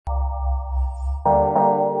And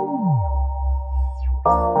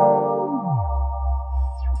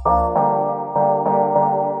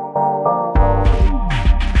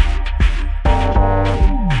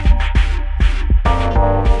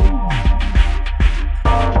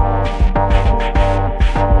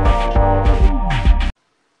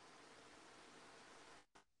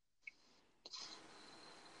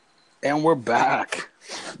we're back.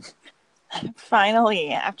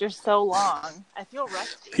 Finally, after so long. I feel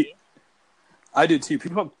rusty. I do too.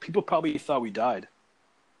 People probably thought we died.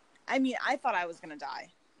 I mean, I thought I was going to die.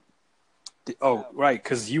 Oh, right,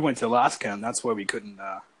 because you went to Alaska, and that's why we couldn't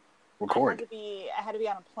record. I had to be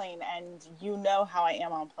on a plane, and you know how I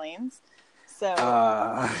am on planes. So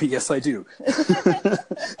yes, I do.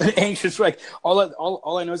 An anxious wreck. All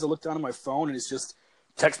I know is I look down on my phone, and it's just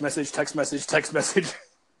text message.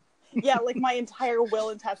 Yeah, like my entire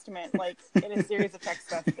will and testament, like in a series of text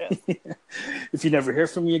messages. Yeah. If you never hear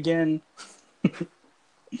from me again.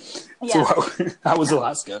 Yeah. So how was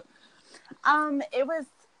Alaska? It was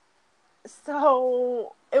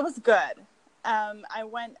good. I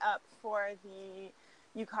went up for the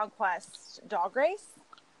Yukon Quest dog race.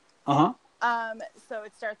 So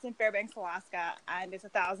it starts in Fairbanks, Alaska, and it's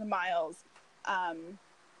 1,000 miles,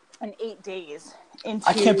 in 8 days.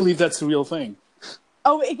 I can't believe that's a real thing.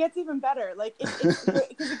 Oh, it gets even better. Like because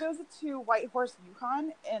it goes to Whitehorse,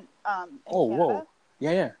 Yukon, in Canada. Whoa,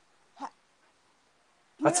 yeah.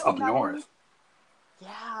 That's up north.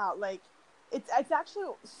 Yeah, like it's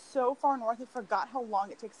actually so far north. I forgot how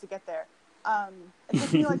long it takes to get there. It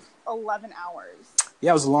took me like 11 hours.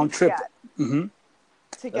 Yeah, it was a long trip. To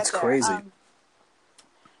get That's there. crazy.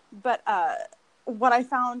 But what I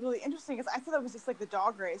found really interesting is I thought it was just like the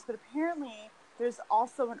dog race, but apparently there's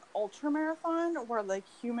also an ultra marathon where like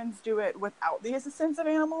humans do it without the assistance of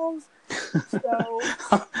animals. So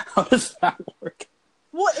how does that work?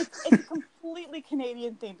 Well, it's a completely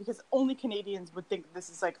Canadian thing because only Canadians would think this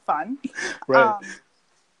is like fun. Right.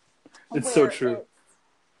 It's so true.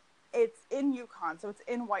 It's in Yukon, so it's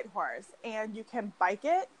in Whitehorse, and you can bike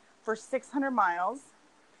it for 600 miles.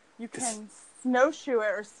 You can snowshoe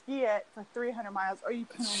it or ski it for 300 miles, or you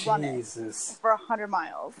can run it for 100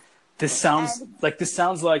 miles. This sounds like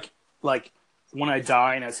when I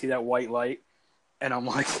die and I see that white light, and I'm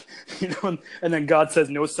like, and then God says,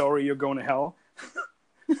 "No, sorry, you're going to hell."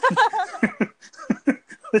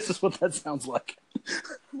 This is what that sounds like.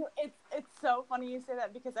 It's so funny you say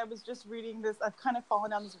that because I was just reading this. I've kind of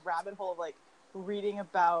fallen down this rabbit hole of like reading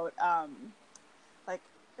about like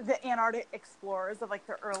the Antarctic explorers of like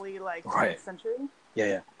the early 20th century.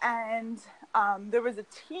 Yeah. And there was a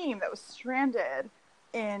team that was stranded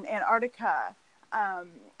in Antarctica,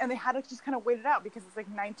 and they had to just kind of wait it out because it's like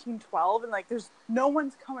 1912 and like there's no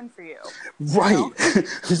one's coming for you. Right. You know?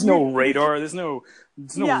 There's no radar. There's no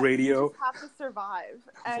radio. You just have to survive.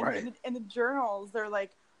 And in the journals, they're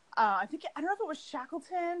like, I don't know if it was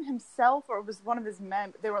Shackleton himself or it was one of his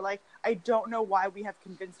men, but they were like, I don't know why we have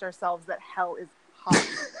convinced ourselves that hell is hot.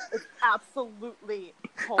 It's absolutely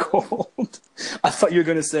cold. I thought you were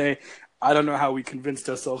going to say, I don't know how we convinced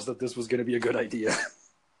ourselves that this was going to be a good idea.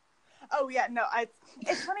 Oh yeah, no,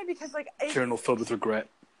 it's funny because like journal filled with regret.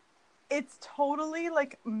 It's totally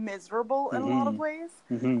like miserable in a lot of ways.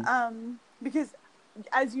 Mm-hmm. Because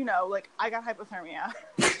as you know, like I got hypothermia.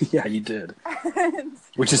 Yeah, you did.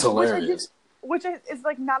 Which is hilarious. Which is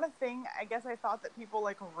like not a thing. I guess I thought that people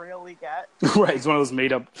like really get. Right, it's one of those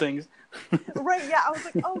made up things. Right, yeah. I was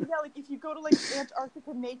like, oh yeah, like if you go to like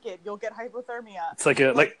Antarctica naked, you'll get hypothermia. It's like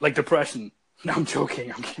depression. No, I'm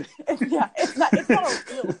joking. I'm kidding. Yeah, it's not a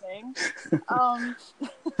real thing.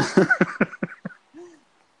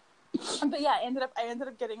 But yeah, I ended up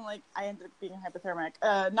being hypothermic.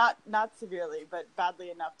 Not severely, but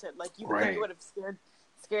badly enough to like you would have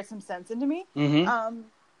scared some sense into me. Mm-hmm.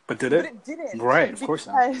 But did it? But it didn't. Right, of course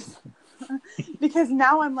not. Because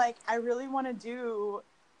now I'm like, I really want to do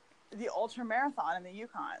the ultra marathon in the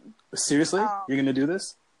Yukon. Seriously? You're gonna do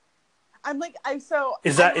this? I'm like,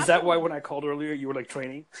 Is that why when I called earlier you were like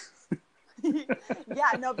training?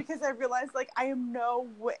 Yeah, no, because I realized like I am no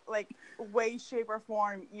way, shape, or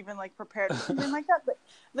form even like prepared for something like that. But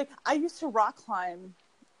like I used to rock climb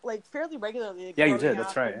like fairly regularly. Like, yeah, you did.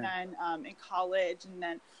 That's right. And then in college, and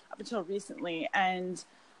then up until recently, and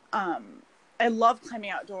I love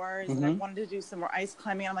climbing outdoors, and I wanted to do some more ice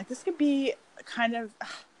climbing. I'm like, this could be kind of,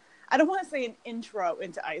 I don't want to say an intro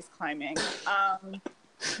into ice climbing.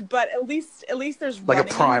 But at least there's like a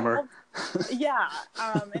primer. Yeah.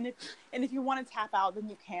 And if you want to tap out, then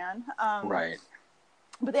you can. Right.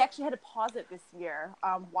 But they actually had to pause it this year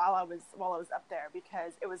while I was up there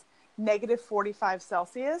because it was negative 45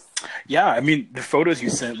 Celsius. Yeah, I mean, the photos you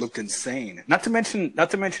sent looked insane. Not to mention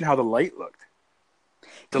how the light looked.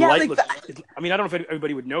 The light looked. I mean, I don't know if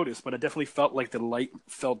everybody would notice, but I definitely felt like the light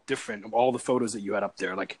felt different of all the photos that you had up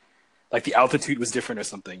there. Like the altitude was different or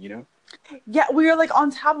something, you know? Yeah, we were like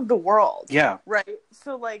on top of the world. Yeah. Right.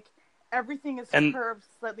 So like everything is curved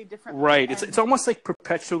slightly differently. Right. It's almost like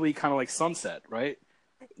perpetually kind of like sunset, right?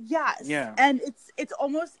 Yes. Yeah. And it's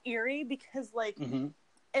almost eerie because like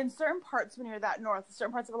in certain parts when you're that north,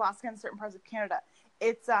 certain parts of Alaska and certain parts of Canada,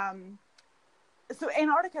 it's so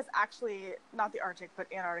Antarctica is actually not the Arctic, but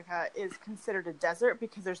Antarctica is considered a desert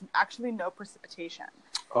because there's actually no precipitation.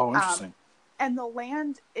 Oh, interesting. And the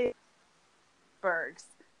land is bergs.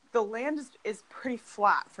 The land is pretty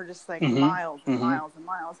flat for just like miles and miles and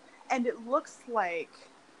miles, and it looks like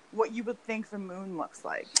what you would think the moon looks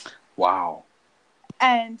like. Wow.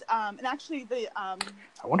 And actually I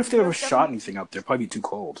wonder if they ever shot anything up there. Probably too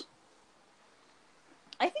cold.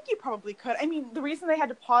 I think you probably could. I mean, the reason they had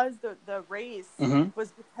to pause the race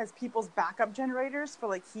was because people's backup generators for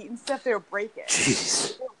like heat and stuff, they were breaking.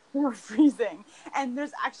 Jeez. They were freezing. And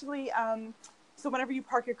there's actually, so whenever you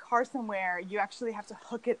park your car somewhere, you actually have to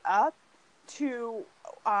hook it up to,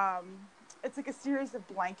 it's like a series of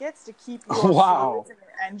blankets to keep your fluids in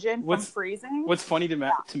your engine from freezing. What's funny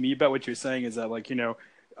to me about what you're saying is that, like, you know,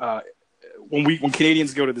 when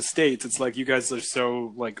Canadians go to the States, it's like you guys are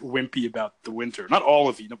so like wimpy about the winter. Not all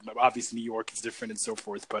of you. Obviously, New York is different and so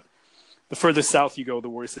forth. But the further south you go, the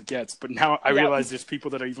worse it gets. But now I realize there's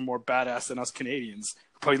people that are even more badass than us Canadians.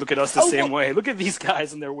 Who probably look at us the same way. Look at these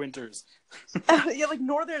guys in their winters. Yeah, like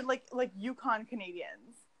northern, like Yukon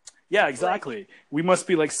Canadians. Yeah, exactly. Like, we must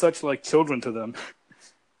be like such like children to them.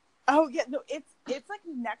 Oh yeah, no, it's like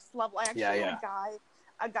next level. I actually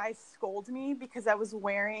a guy scolded me because I was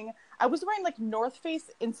wearing like North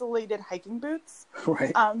Face insulated hiking boots.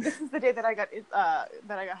 Right. This is the day that I got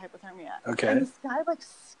hypothermia. Okay. And this guy like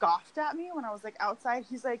scoffed at me when I was like outside.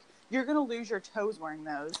 He's like, "You're gonna lose your toes wearing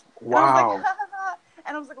those." Wow. And I was like, ha, ha, ha.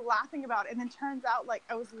 And I was like laughing about it, and then turns out like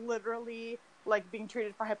I was literally like being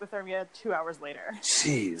treated for hypothermia 2 hours later.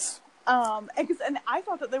 Jeez. And I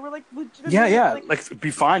thought that they were like legitimately. Yeah, like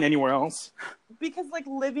be fine anywhere else. Because like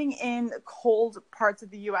living in cold parts of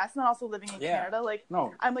the U.S. and also living in Canada, like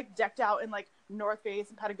I'm like decked out in like North Face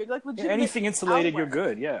and Patagonia, like legit. Anything insulated, you're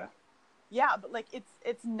good. Yeah. Yeah, but like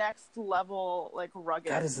it's next level, like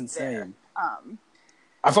rugged. That is insane.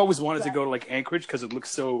 I've always wanted to go to like Anchorage because it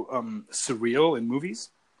looks so surreal in movies.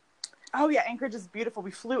 Oh yeah, Anchorage is beautiful.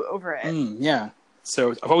 We flew over it. Yeah.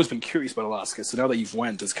 So I've always been curious about Alaska. So now that you've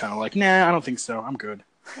went, it's kind of like, nah, I don't think so. I'm good.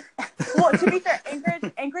 Well, to be fair,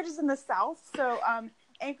 Anchorage is in the south. So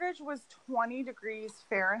Anchorage was 20 degrees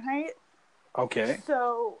Fahrenheit. Okay.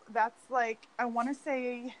 So that's like, I want to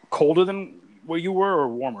say... colder than where you were or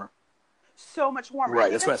warmer? So much warmer.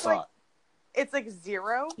 Right, that's what I thought. It's like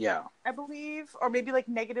 0, I believe. Or maybe like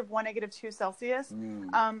 -1, -2 Celsius.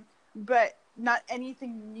 But not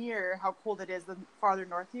anything near how cold it is the farther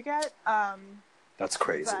north you get. That's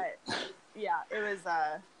crazy. But yeah,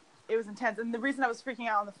 it was intense. And the reason I was freaking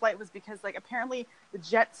out on the flight was because like apparently the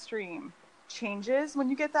jet stream changes when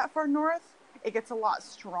you get that far north. It gets a lot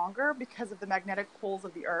stronger because of the magnetic poles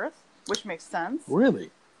of the Earth, which makes sense.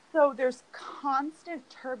 Really? So there's constant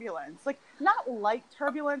turbulence, like not light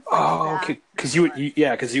turbulence. Like okay. Because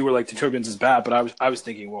you were like the turbulence is bad, but I was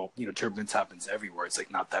thinking, well, you know, turbulence happens everywhere. It's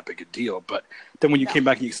like not that big a deal. But then when you came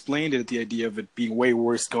back and you explained it, the idea of it being way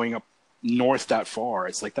worse going up north that far,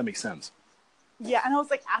 it's like that makes sense. Yeah, and I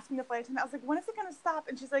was like asking the flight attendant, I was like, when is it going to stop?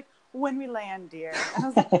 And she's like, when we land, dear. And I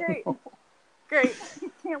was like, great,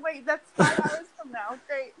 can't wait. That's 5 hours from now.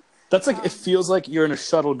 Great. That's like it feels like you're in a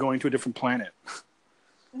shuttle going to a different planet.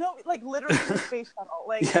 No, like literally a space shuttle.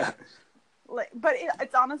 Like, but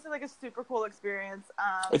it's honestly like a super cool experience.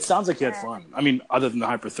 It sounds like you had fun. I mean, other than the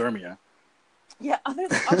hypothermia. Yeah, other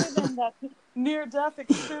than that near-death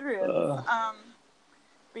experience.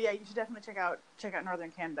 But yeah, you should definitely check out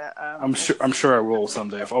Northern Canada. I'm sure I will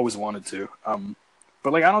someday. I've always wanted to.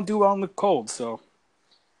 But like I don't do well in the cold. So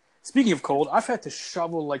speaking of cold, I've had to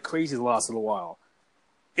shovel like crazy the last little while.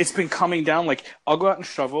 It's been coming down. Like I'll go out and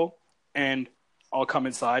shovel, and I'll come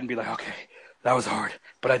inside and be like, okay, that was hard,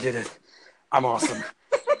 but I did it. I'm awesome.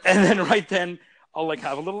 And then right then I'll like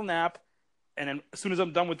have a little nap, and then as soon as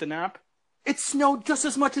I'm done with the nap, it snowed just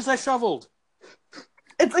as much as I shoveled.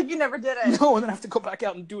 It's like you never did it. No, and then I have to go back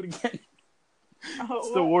out and do it again.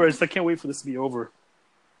 It's the worst. I can't wait for this to be over.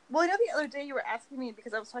 Well, I know the other day you were asking me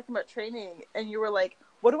because I was talking about training, and you were like,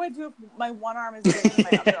 what do I do if my one arm is bigger than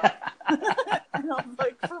my other arm? And I was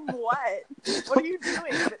like, from what? What are you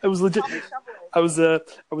doing? I was legit. I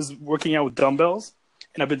was working out with dumbbells,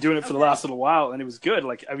 and I've been doing it for the last little while, and it was good.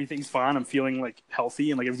 Like everything's fine. I'm feeling like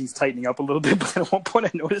healthy, and like everything's tightening up a little bit. But at one point,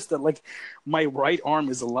 I noticed that like my right arm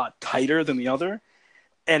is a lot tighter than the other,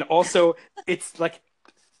 and also it's like,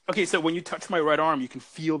 okay, so when you touch my right arm, you can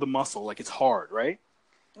feel the muscle, like it's hard, right?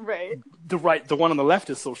 Right. The one on the left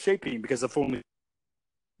is still shaping because I've only.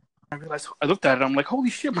 I realized I looked at it. I'm like, holy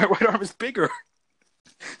shit, my right arm is bigger.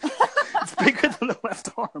 It's bigger than the left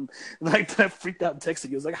arm. And like, then I freaked out and texted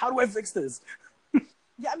you. I was like, how do I fix this?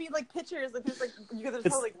 Yeah, I mean, like pictures, like there's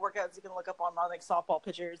probably like workouts you can look up online, like softball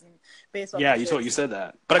pictures and baseball. Yeah, pictures. you said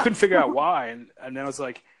that, but I couldn't figure out why, and then I was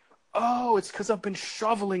like, oh, it's because I've been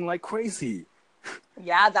shoveling like crazy.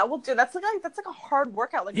 Yeah, that will do. That's like a hard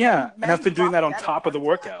workout. Like yeah, and I've been doing that on top of the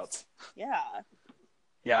workouts. Yeah.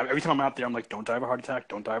 Yeah, every time I'm out there, I'm like, don't die of a heart attack.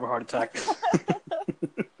 Don't die of a heart attack.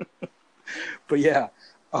 But yeah,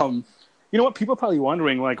 you know what? People are probably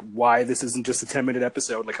wondering like why this isn't just a 10-minute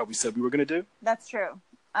episode like how we said we were going to do. That's true.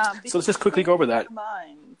 So let's just quickly go over that.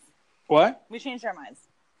 What? We changed our minds.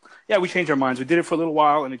 Yeah, we changed our minds. We did it for a little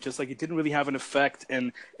while, and it just like it didn't really have an effect.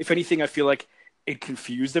 And if anything, I feel like it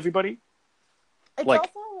confused everybody. It's like,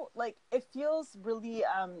 also like it feels really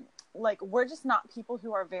like we're just not people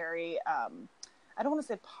who are very I don't want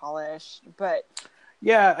to say polished, but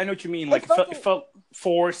yeah, I know what you mean. Like it felt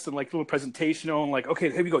forced and like a little presentational and like,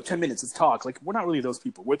 okay, here we go, 10 minutes, let's talk. Like we're not really those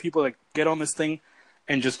people. We're people like get on this thing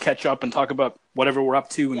and just catch up and talk about whatever we're up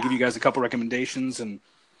to and give you guys a couple recommendations. And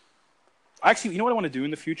actually, you know what I want to do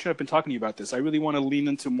in the future? I've been talking to you about this. I really want to lean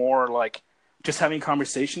into more like just having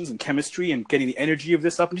conversations and chemistry and getting the energy of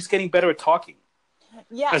this up and just getting better at talking.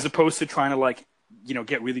 Yeah. As opposed to trying to like, you know,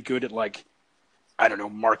 get really good at like, I don't know,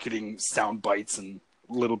 marketing sound bites and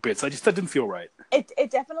little bits. That didn't feel right.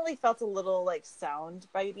 It definitely felt a little like sound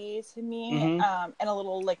bitey to me, and a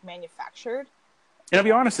little like manufactured. And I'll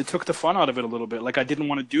be honest, it took the fun out of it a little bit. Like I didn't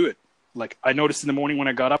want to do it. Like I noticed in the morning when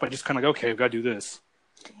I got up, I just kind of like, okay, I've got to do this.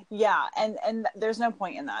 Yeah, and there's no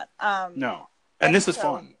point in that. No, and this is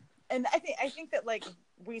fun. And I think that like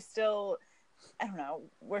we still, I don't know,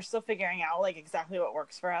 we're still figuring out like exactly what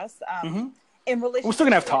works for us. In relation, we're still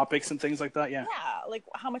gonna have topics and things like that. Yeah, like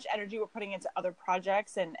how much energy we're putting into other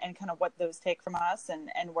projects and kind of what those take from us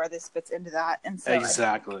and where this fits into that. And so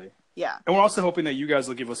exactly. Yeah. And we're also hoping that you guys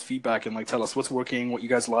will give us feedback and like tell us what's working, what you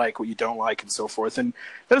guys like, what you don't like, and so forth. And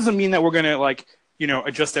that doesn't mean that we're gonna like, you know,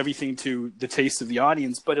 adjust everything to the taste of the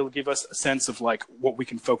audience, but it'll give us a sense of like what we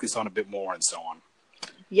can focus on a bit more and so on.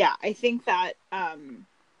 Yeah, I think that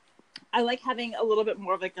I like having a little bit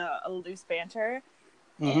more of like a loose banter.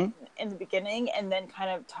 In the beginning, and then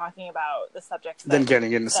kind of talking about the subjects. Then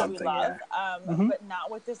getting into something, love, but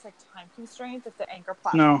not with this like time constraint that the Anchor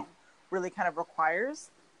platform really kind of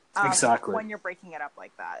requires. Exactly. When you're breaking it up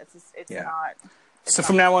like that, it's not. So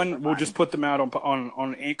from now on, we'll just put them out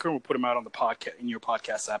on Anchor, and we'll put them out on the podcast in your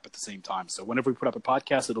podcast app at the same time. So whenever we put up a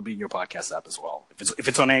podcast, it'll be in your podcast app as well. If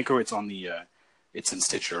it's on Anchor, it's on the it's in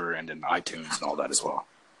Stitcher and in iTunes and all that as well.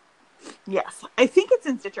 Yes, I think it's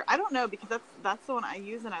in Stitcher. I don't know because that's the one I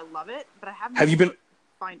use and I love it, but I haven't. Have you been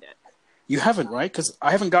find it? You haven't, right? Because I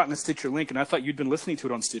haven't gotten a Stitcher link, and I thought you'd been listening to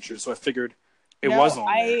it on Stitcher, so I figured it was on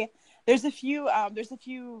there. There's a few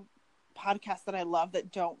podcasts that I love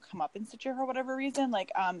that don't come up in Stitcher for whatever reason,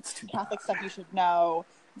 like Catholic Stuff You Should Know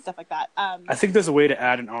and stuff like that. I think there's a way to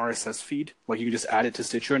add an RSS feed, like you can just add it to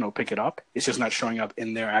Stitcher and it'll pick it up. It's just not showing up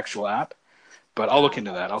in their actual app, but I'll look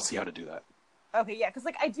into that. I'll see how to do that. Okay, yeah, because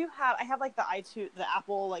like I have like the iTunes, the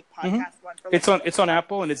Apple like podcast one. For, like, it's on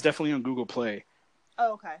Apple and it's definitely on Google Play.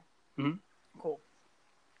 Oh, okay. Cool.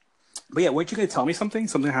 But yeah, weren't you going to tell me something?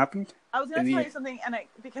 Something happened? I was going to tell you something, and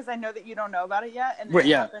because I know that you don't know about it yet, and it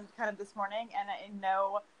happened kind of this morning, and I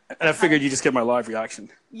know. And I figured you just get my live reaction.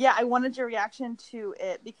 Yeah, I wanted your reaction to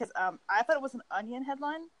it because I thought it was an Onion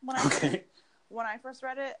headline when I first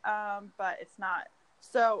read it, but it's not.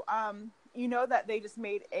 So you know that they just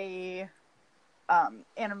made a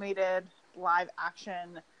animated live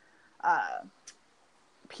action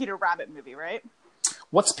Peter Rabbit movie, right?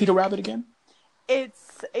 What's Peter Rabbit again?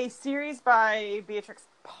 It's a series by Beatrix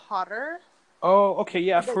Potter. Oh, okay.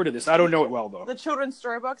 Yeah, I've heard of this. I don't know it well, though. The children's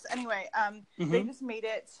storybooks. Anyway, they just made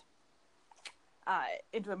it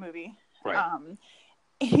into a movie. Right.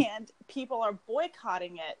 And people are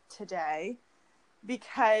boycotting it today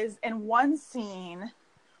because in one scene,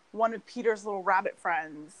 one of Peter's little rabbit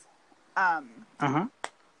friends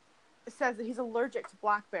says that he's allergic to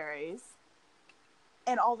blackberries,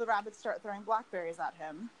 and all the rabbits start throwing blackberries at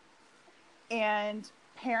him. And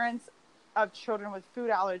parents of children with food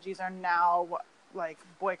allergies are now like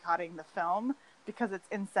boycotting the film because it's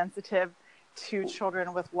insensitive to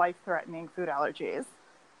children with life-threatening food allergies.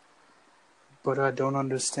 But I don't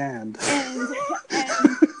understand. and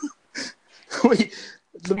Wait,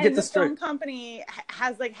 let me get the this straight. film company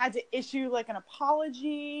has like had to issue like an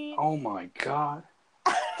apology. Oh my god,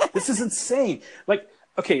 this is insane. Like,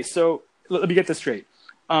 okay, so let me get this straight.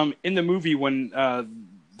 In the movie when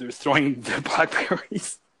they're throwing the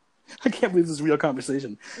blackberries, I can't believe this is a real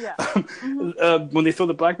conversation. Yeah. When they throw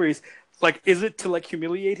the blackberries, like, is it to like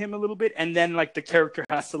humiliate him a little bit, and then like the character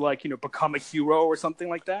has to like become a hero or something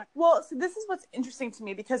like that? Well, so this is what's interesting to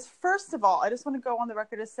me because first of all, I just want to go on the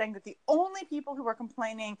record as saying that the only people who are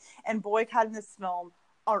complaining and boycotting this film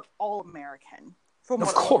are all American. From what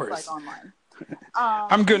Of course. it looks like online.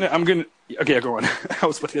 I'm gonna. Okay, go on. I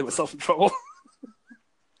was about to get myself in trouble.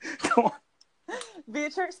 Go on.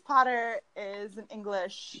 Beatrix Potter was an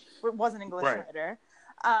English Right. writer,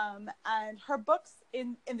 and her books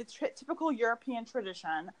in the typical European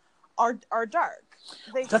tradition are dark.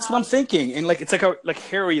 That's what I'm thinking, and like it's like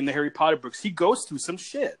Harry in the Harry Potter books. He goes through some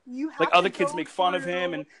shit. You have Like to other kids go make fun of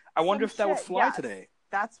him, and I wonder if that would shit. fly Yes. today.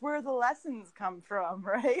 That's where the lessons come from,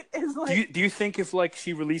 right? Is like Do you think if like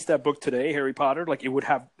she released that book today, Harry Potter, like it would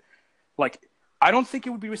have, like, I don't think it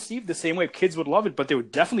would be received the same way. Kids would love it, but there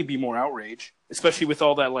would definitely be more outrage, especially with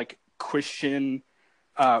all that like Christian,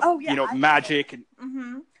 magic. And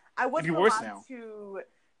I wasn't It'd be worse allowed now.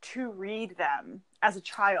 to read them as a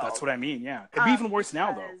child. That's what I mean. Yeah, it'd be even worse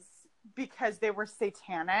now though. Because they were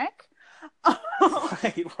satanic.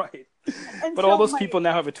 Right. And But so all those people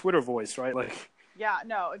now have a Twitter voice, right? Like, yeah,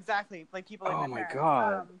 no, exactly. Like people. Like oh my my parents.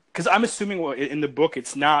 god. Because I'm assuming in the book,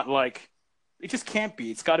 it's not like, it just can't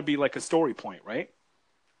be. It's got to be like a story point, right?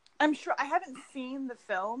 I'm sure I haven't seen the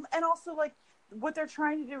film, and also like what they're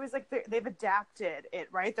trying to do is like they've adapted it,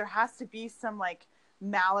 right? There has to be some like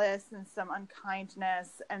malice and some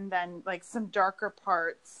unkindness, and then like some darker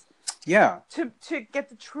parts. Yeah. To get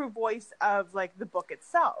the true voice of like the book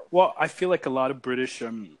itself. Well, I feel like a lot of British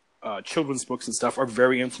children's books and stuff are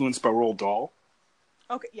very influenced by Roald Dahl.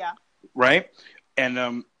 Okay, yeah. Right? And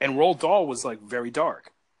Roald Dahl was like very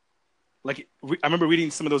dark. Like I remember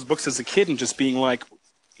reading some of those books as a kid and just being like,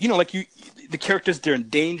 like the characters, they're in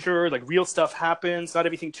danger, like real stuff happens, not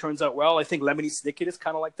everything turns out well. I think Lemony Snicket is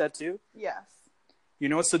kind of like that too. Yes.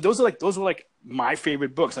 So those were like my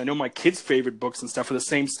favorite books. I know my kids' favorite books and stuff are the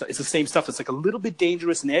same stuff. It's the same stuff. It's like a little bit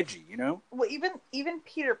dangerous and edgy, Well, even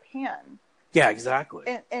Peter Pan. Yeah, exactly.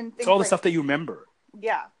 And it's all the stuff that you remember.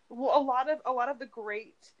 Yeah. Well, a lot of the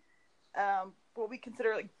great, what we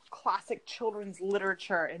consider like classic children's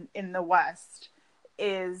literature in the West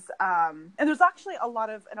is, and there's actually a lot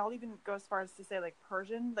of, and I'll even go as far as to say like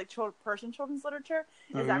Persian children's literature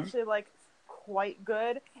is actually like quite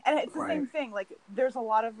good, and it's the same thing. Like there's a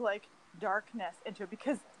lot of like darkness into it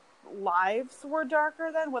because lives were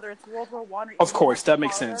darker then, whether it's World War I. Of course, that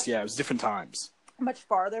makes sense. Yeah, it was different times. Much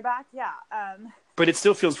farther back, yeah. But it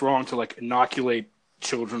still feels wrong to like inoculate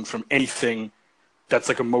children from anything that's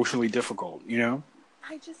like emotionally difficult,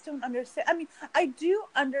 I just don't understand. I mean, I do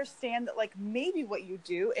understand that like maybe what you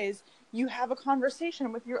do is you have a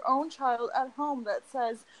conversation with your own child at home that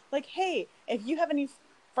says like, hey, if you have any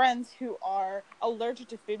friends who are allergic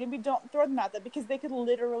to food, maybe don't throw them at them because they could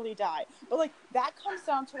literally die. But like that comes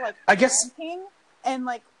down to like parenting, and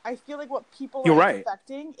like I feel like what people are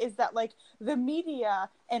expecting is that like the media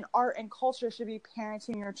and art and culture should be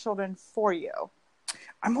parenting your children for you.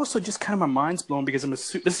 I'm also just kind of, my mind's blown because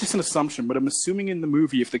this is just an assumption, but I'm assuming in the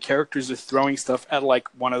movie if the characters are throwing stuff at like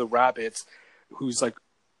one of the rabbits who's like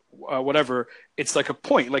whatever, it's like a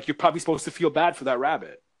point. Like you're probably supposed to feel bad for that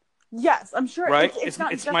rabbit. Yes, I'm sure. Right? It's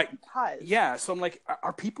not just because. Yeah, so I'm like,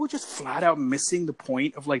 are people just flat out missing the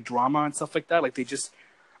point of like drama and stuff like that? Like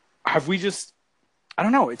I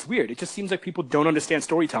don't know. It's weird. It just seems like people don't understand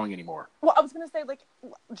storytelling anymore. Well, I was going to say, like,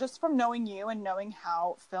 just from knowing you and knowing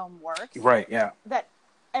how film works. Right, yeah. That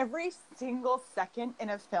every single second in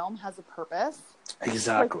a film has a purpose.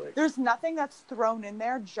 Exactly. Like, there's nothing that's thrown in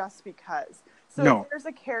there just because. So if there's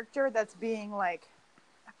a character that's being, like,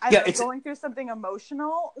 going through something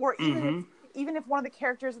emotional, or even if one of the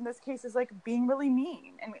characters in this case is like being really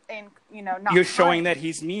mean and not you're showing that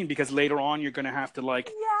he's mean because later on you're going to have to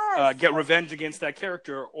like get revenge against that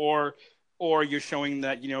character, or you're showing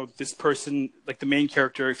that this person, like the main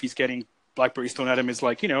character, if he's getting blackberries thrown at him, is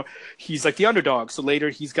like he's like the underdog, so later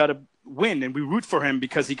he's got to win and we root for him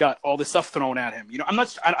because he got all this stuff thrown at him. I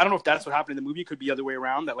don't know if that's what happened in the movie. It could be the other way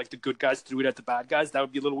around, that like the good guys threw it at the bad guys. That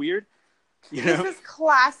would be a little weird. This is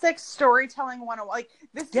classic storytelling 101. Like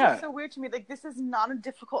this is so weird to me. Like this is not a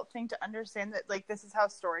difficult thing to understand, that like this is how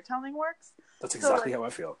storytelling works. That's exactly how I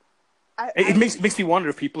feel. It makes me wonder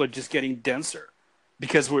if people are just getting denser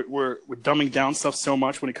because we're dumbing down stuff so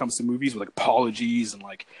much when it comes to movies with like apologies and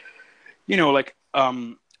like like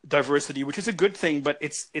diversity, which is a good thing, but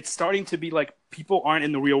it's starting to be like people aren't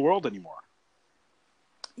in the real world anymore.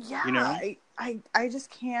 Yeah, You know? I just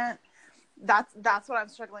can't. That's what I'm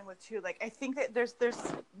struggling with too. Like I think that there's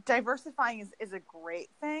diversifying is a great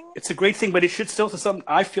thing. It's a great thing, but it should still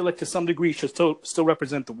I feel like to some degree should still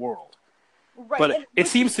represent the world. Right. But it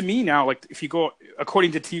seems to me now, like if you go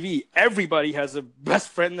according to TV, everybody has a best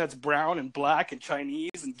friend that's brown and black and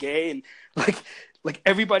Chinese and gay and like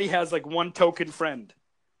everybody has like one token friend.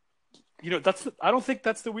 I don't think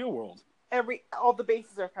that's the real world. All the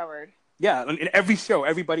bases are covered. Yeah, in every show,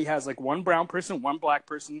 everybody has like one brown person, one black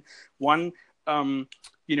person, one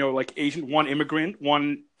like Asian, one immigrant,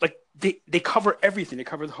 one like they cover everything. They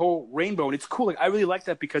cover the whole rainbow, and it's cool. Like I really like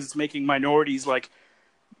that because it's making minorities like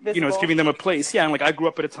visible. It's giving them a place. Yeah, and like I grew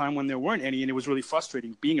up at a time when there weren't any, and it was really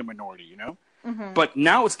frustrating being a minority. Mm-hmm. But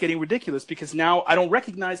now it's getting ridiculous because now I don't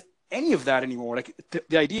recognize any of that anymore. Like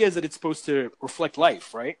the idea is that it's supposed to reflect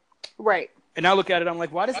life, right? Right. And now I look at it, I'm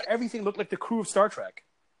like, why does everything look like the crew of Star Trek?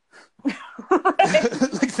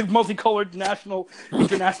 Like the multicolored international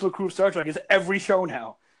crew of Star Trek is every show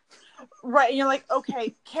now. Right, and you're like,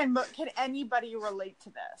 okay, can anybody relate to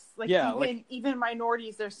this? Like, yeah, even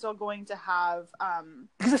minorities, they're still going to have.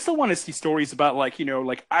 Because I still want to see stories about like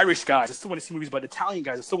Irish guys. I still want to see movies about Italian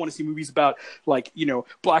guys. I still want to see movies about like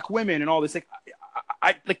black women and all this. Like,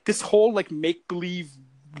 I like this whole like make believe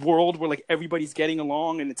world where like everybody's getting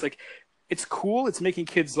along and it's like. It's cool. It's making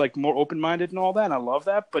kids like more open-minded and all that, and I love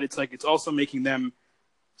that. But it's like it's also making them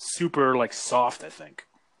super like soft, I think,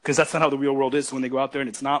 because that's not how the real world is. When they go out there and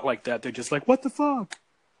it's not like that, they're just like, "What the fuck?"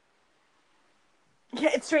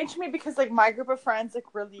 Yeah, it's strange to me because like my group of friends like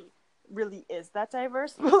really is that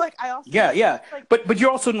diverse. But like I also yeah. Like, but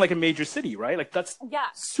you're also in like a major city, right? Like that's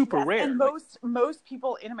super rare. And most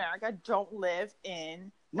people in America don't live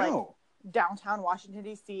in like downtown Washington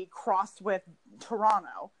D.C. crossed with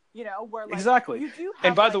Toronto. Where like exactly. You do have,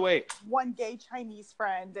 and by like, the way, one gay Chinese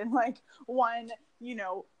friend and like one,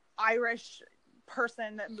 Irish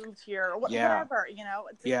person that moved here or whatever,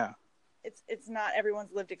 It's not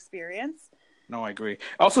everyone's lived experience. No, I agree.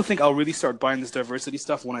 I also think I'll really start buying this diversity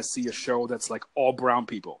stuff when I see a show that's like all brown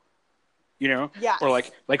people. Yeah. Or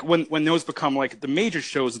like when those become like the major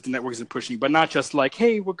shows that the networks are pushing, but not just like,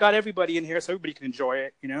 hey, we've got everybody in here so everybody can enjoy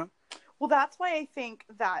it, Well, that's why I think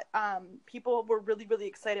that people were really, really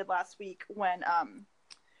excited last week when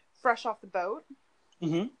Fresh Off the Boat,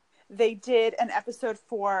 mm-hmm. they did an episode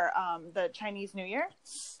for the Chinese New Year.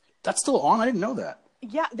 That's still on? I didn't know that.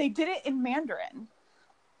 Yeah, they did it in Mandarin.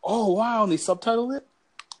 Oh, wow. And they subtitled it?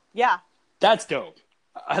 Yeah. That's dope.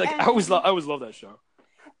 I always love that show.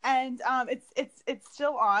 And it's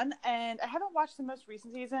still on, and I haven't watched the most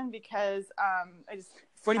recent season because I just.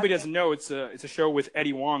 For anybody who doesn't know, it's a show with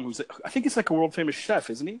Eddie Wong, who's I think he's like a world famous chef,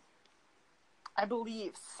 isn't he? I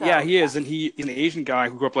believe so. Yeah, he is, and he's an Asian guy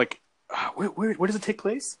who grew up like where does it take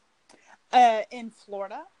place? In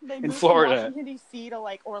Florida. They moved from Washington D.C. to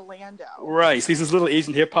like Orlando. Right, so he's this little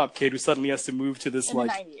Asian hip hop kid who suddenly has to move to this in the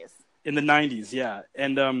 90s. In the 90s, yeah,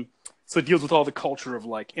 and so it deals with all the culture of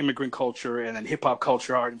like immigrant culture and then hip hop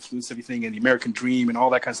culture, art influence everything, and the American dream and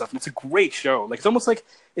all that kind of stuff. And it's a great show. Like it's almost like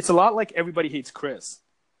it's a lot like Everybody Hates Chris.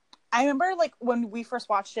 I remember like when we first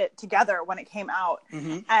watched it together when it came out,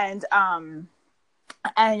 mm-hmm.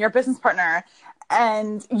 and your business partner,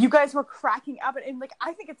 and you guys were cracking up, and like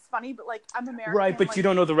I think it's funny, but like I'm American, right? But like, you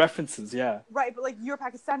don't know the references, yeah. Right, but like you're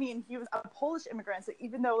Pakistani, and he was a Polish immigrant, so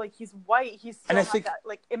even though like he's white, he's still has that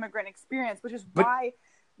like immigrant experience, which is why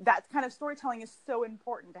that kind of storytelling is so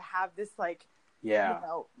important to have this like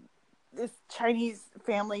this Chinese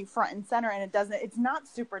family front and center, and it's not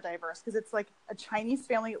super diverse because it's like a Chinese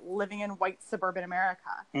family living in white suburban America.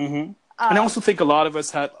 Mm-hmm. And I also think a lot of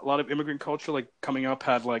us had a lot of immigrant culture, like coming up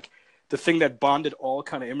had like the thing that bonded all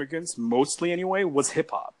kind of immigrants, mostly anyway, was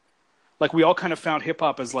hip hop. Like we all kind of found hip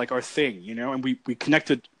hop as like our thing, and we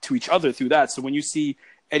connected to each other through that. So when you see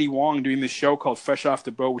Eddie Wong doing this show called Fresh Off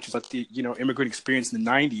the Boat, which is like the immigrant experience in the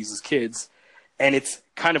 90s as kids, and it's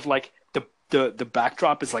kind of like the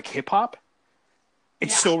backdrop is like hip hop.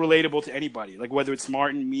 It's so relatable to anybody, like whether it's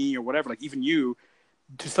Martin, me, or whatever. Like even you,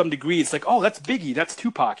 to some degree, it's like, oh, that's Biggie, that's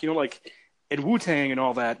Tupac, like and Wu-Tang and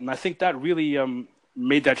all that. And I think that really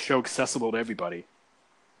made that show accessible to everybody.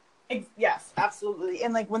 Yes, absolutely.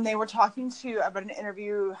 And like when they were talking about an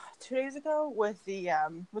interview 2 days ago with the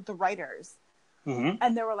writers, mm-hmm.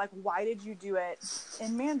 and they were like, "Why did you do it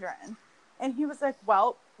in Mandarin?" And he was like,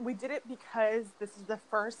 "Well, we did it because this is the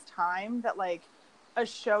first time that like a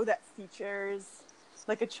show that features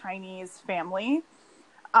like a Chinese family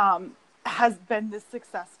has been this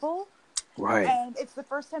successful, right? And it's the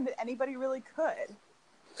first time that anybody really could."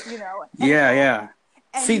 you know. Yeah.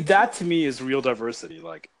 And See, that to me is real diversity.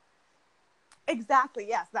 Like, exactly,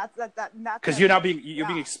 yes, that's because you're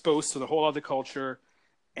being exposed to the whole other culture,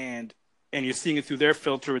 and you're seeing it through their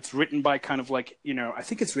filter. It's written by kind of like, you know, I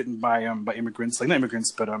think it's written by immigrants, like not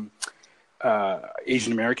immigrants, but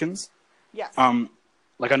Asian Americans. Yes.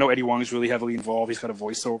 Like I know Eddie Wong is really heavily involved. He's got a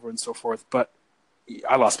voiceover and so forth. But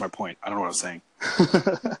I lost my point. I don't know what I was saying.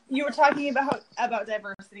 You were talking about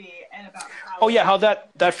diversity and about how. Oh yeah, how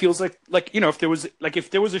that feels like, you know, if there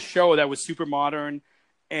was a show that was super modern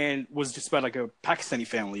and was just about like a Pakistani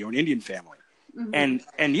family or an Indian family, and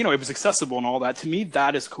you know, it was accessible and all that. To me,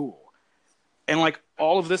 that is cool. And like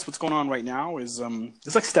all of this, what's going on right now is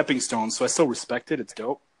it's like stepping stones. So I still respect it. It's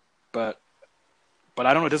dope, but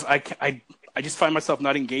I don't know. I just find myself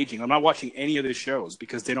not engaging. I'm not watching any of these shows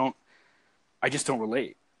because I just don't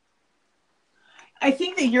relate. I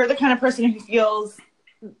think that you're the kind of person who feels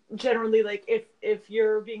generally like if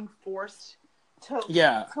you're being forced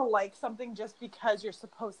to like something just because you're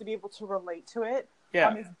supposed to be able to relate to it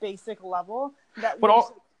on this basic level. But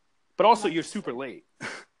also you're super late.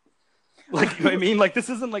 Like, you know what I mean? Like, this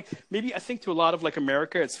isn't like, maybe I think to a lot of like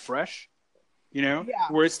America, it's fresh, you know? Yeah.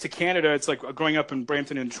 Whereas to Canada, it's like growing up in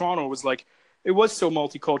Brampton and Toronto was like, it was so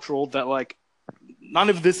multicultural that like none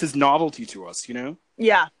of this is novelty to us, you know?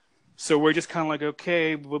 Yeah. So we're just kind of like,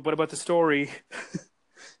 okay, what about the story?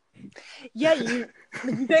 Yeah, you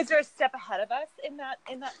guys are a step ahead of us in that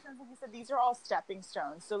sense. Like you said, these are all stepping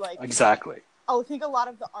stones. So like Exactly. I think a lot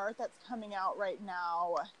of the art that's coming out right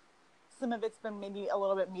now, some of it's been maybe a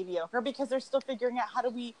little bit mediocre because they're still figuring out how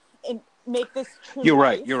do we make this true. You're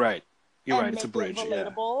right. It's a bridge. Make it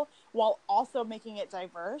relatable while also making it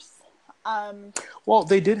diverse. Well,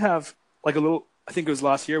 they did have like a little. I think it was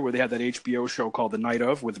last year where they had that HBO show called The Night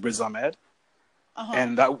Of with Riz Ahmed.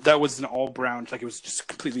 And that was an all brown, like it was just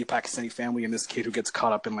completely a Pakistani family and this kid who gets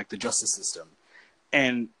caught up in like the justice system.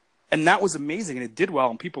 And that was amazing and it did well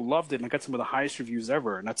and people loved it and it got some of the highest reviews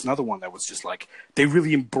ever. And that's another one that was just like, they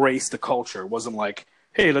really embraced the culture. It wasn't like,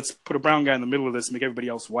 hey, let's put a brown guy in the middle of this and make everybody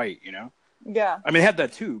else white, you know? Yeah. I mean, it had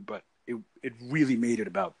that too, but it really made it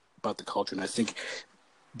about the culture. And I think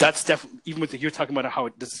that's definitely, even with you're talking about how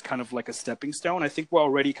this is kind of like a stepping stone, I think we're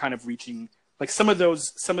already kind of reaching, like some of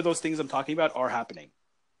those things I'm talking about are happening.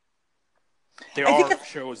 There are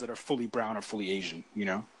shows that are fully brown or fully Asian, you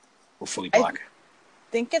know, or fully black.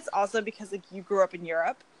 I think it's also because like you grew up in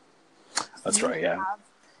Europe. That's right. Yeah.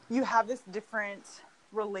 You have this different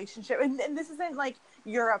relationship, and this isn't like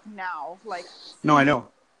Europe now. Like no, I know.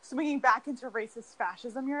 Swinging back into racist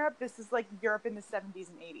fascism Europe, this is like Europe in the 70s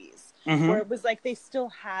and 80s, where it was like they still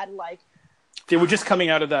had like. They were just coming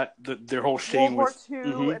out of their whole shame. World War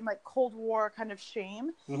II and like Cold War kind of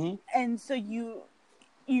shame. And so you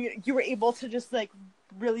were able to just like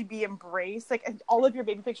really be embraced. Like all of your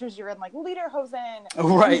baby pictures, you're in like Lederhosen.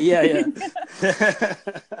 Oh, right. Yeah.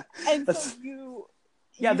 And so you.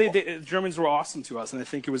 Yeah, the Germans were awesome to us. And I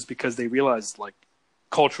think it was because they realized like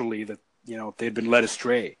culturally that, you know, they'd been led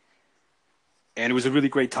astray. And it was a really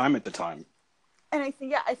great time at the time. And I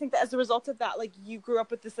think that as a result of that, like you grew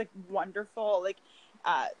up with this like wonderful like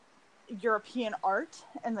European art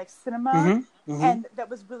and like cinema, and that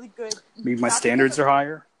was really good. Maybe my standards are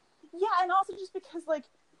higher. Yeah, and also just because like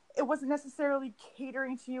it wasn't necessarily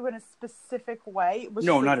catering to you in a specific way. It was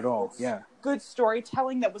no, just, not at all. Yeah, good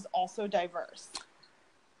storytelling that was also diverse.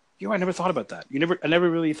 You know, I never thought about that. I never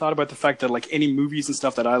really thought about the fact that like any movies and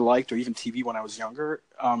stuff that I liked, or even TV when I was younger,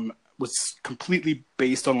 was completely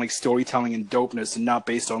based on like storytelling and dopeness and not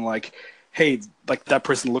based on like, hey, like that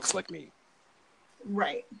person looks like me.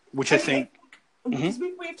 Right. Which I think.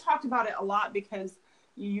 We've talked about it a lot because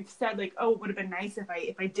you've said like, oh, it would have been nice if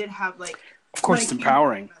I did have like. Of course, like, it's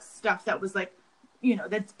empowering. Stuff that was like, you know,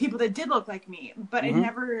 that people that did look like me, but it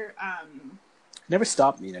never. Never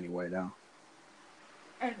stopped me in any way, no.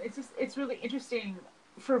 And it's really interesting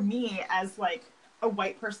for me as like a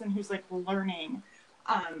white person who's like learning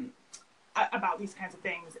about these kinds of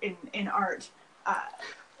things in art.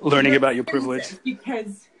 Learning about your privilege.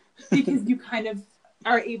 Because you kind of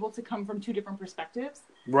are able to come from two different perspectives.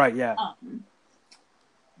 Right, yeah.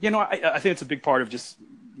 You know, I think it's a big part of just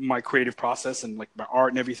my creative process and like my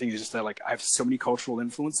art and everything is just that like I have so many cultural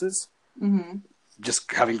influences.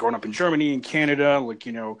 Just having grown up in Germany and Canada, like,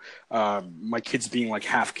 you know, my kids being like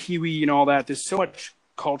half Kiwi and all that. There's so much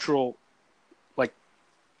cultural like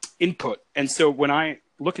input. And so when I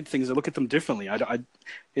look at things, I look at them differently.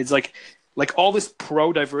 It's like all this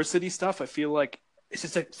pro diversity stuff. I feel like it's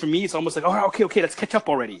just like, for me, it's almost like, oh, okay, let's catch up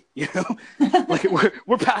already. You know, like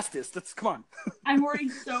we're past this. Come on. I'm already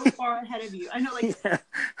so far ahead of you. I know, like,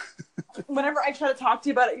 whenever I try to talk to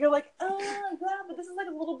you about it, you're like, oh, yeah, but this is like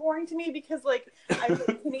a little boring to me because like I'm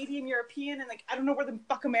like, Canadian European and like I don't know where the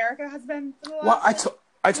fuck America has been for the Well, last.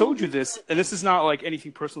 I told you this, and this is not like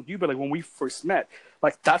anything personal to you, but like when we first met,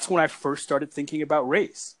 like that's when I first started thinking about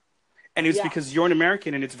race. And it's because you're an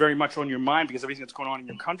American and it's very much on your mind because everything that's going on in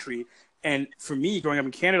your country. And for me, growing up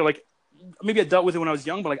in Canada, like maybe I dealt with it when I was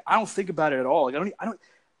young, but like I don't think about it at all. Like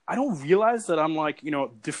I don't realize that I'm like, you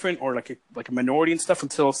know, different or like a minority and stuff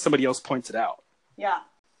until somebody else points it out. Yeah.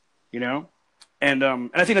 You know? And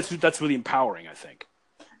I think that's really empowering, I think.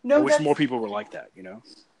 No, I wish more people were like that, you know?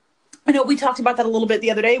 I know we talked about that a little bit the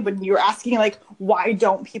other day when you were asking like, why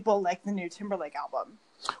don't people like the new Timberlake album?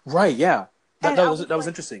 Right, yeah. That was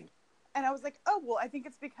interesting. And I was like, oh, well, I think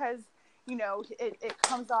it's because, you know, it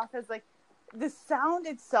comes off as like the sound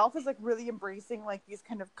itself is like really embracing like these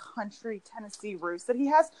kind of country Tennessee roots that he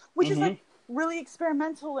has, which is like really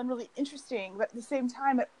experimental and really interesting. But at the same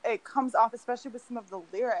time, it comes off, especially with some of the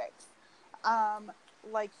lyrics,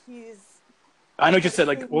 like he's. I know you just said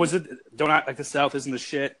like, what was it? Don't act like the South isn't the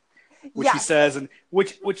shit. Which he says, and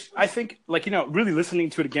which I think, like, you know, really listening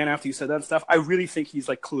to it again after you said that stuff, I really think he's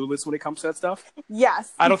like clueless when it comes to that stuff.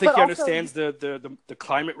 Yes, I don't think he understands the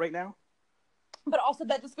climate right now. But also,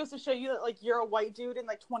 that just goes to show you that like you're a white dude in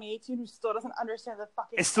like 2018 who still doesn't understand the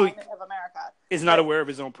fucking climate of America. Is not aware of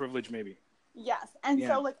his own privilege, maybe. Yes, and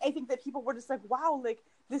so like I think that people were just like, wow, like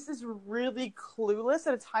this is really clueless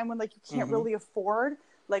at a time when like you can't really afford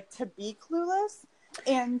like to be clueless.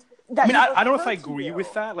 And that I don't know if I agree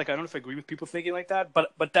with that. Like, I don't know if I agree with people thinking like that.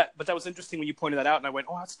 But that was interesting when you pointed that out, and I went,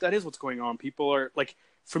 "Oh, that is what's going on." People are like,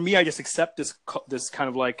 for me, I just accept this kind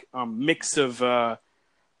of like mix of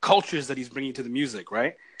cultures that he's bringing to the music,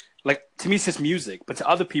 right? Like to me, it's just music, but to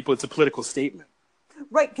other people, it's a political statement.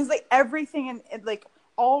 Right, because like everything in like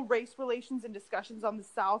all race relations and discussions on the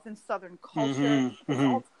South and Southern culture is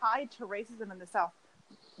all tied to racism in the South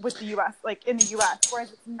with the U.S. Like in the U.S.,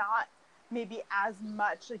 whereas it's not. Maybe as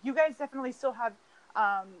much. Like you guys definitely still have,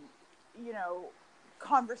 you know,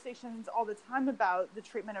 conversations all the time about the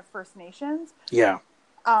treatment of First Nations. Yeah.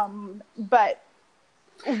 But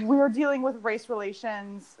we're dealing with race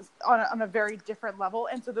relations on a very different level,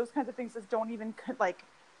 and so those kinds of things just don't even like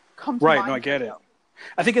come to mind. Right. No, I get it.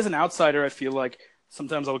 I think as an outsider, I feel like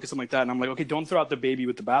sometimes I look at something like that and I'm like, okay, don't throw out the baby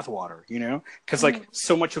with the bathwater, you know? Because like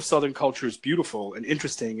so much of Southern culture is beautiful and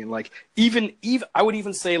interesting, and like even I would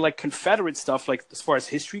even say like Confederate stuff, like as far as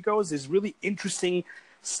history goes, is really interesting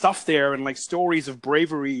stuff there, and like stories of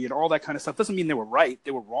bravery and all that kind of stuff. Doesn't mean they were right;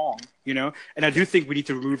 they were wrong, you know. And I do think we need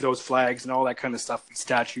to remove those flags and all that kind of stuff,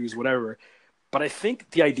 statues, whatever. But I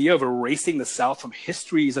think the idea of erasing the South from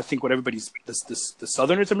history is, I think, what everybody's the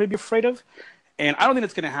Southerners are maybe afraid of, and I don't think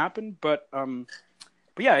it's going to happen, but.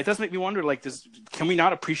 But yeah, it does make me wonder, like, can we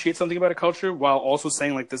not appreciate something about a culture while also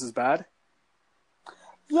saying, like, this is bad?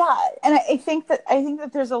 Yeah, and I think that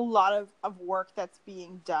there's a lot of work that's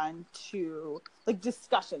being done to, like,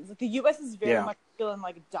 discussions. Like, the U.S. is very much still in,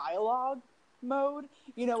 like, dialogue mode.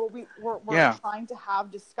 You know, we're trying to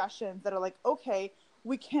have discussions that are like, okay,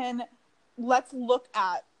 let's look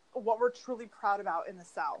at what we're truly proud about in the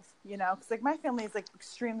South, you know? Because, like, my family is, like,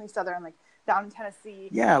 extremely Southern, like, down in Tennessee.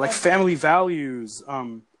 Yeah, like family values,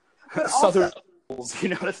 Southern, you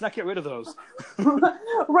know, let's not get rid of those.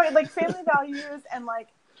 Right, like family values, and like,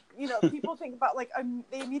 you know, people think about like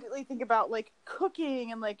they immediately think about like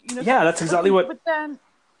cooking and like, you know. Yeah, that's exactly what. But then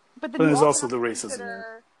there's also the racism.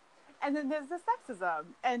 And then there's the sexism,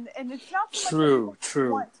 and it's not so much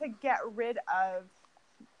true. Want to get rid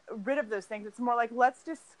of those things. It's more like, let's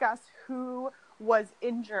discuss who was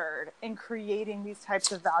injured in creating these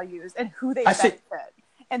types of values and who they benefit.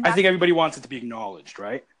 And I think everybody wants it to be acknowledged,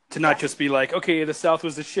 right? To not just be like, okay, the South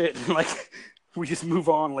was the shit, and like we just move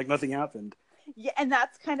on like nothing happened. Yeah, and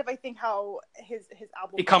that's kind of, I think, how his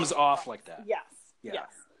album. It comes off like that. Yes. Yeah. Yes.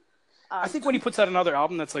 I think when he puts out another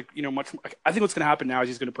album that's like, you know, much. I think what's going to happen now is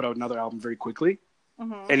he's going to put out another album very quickly,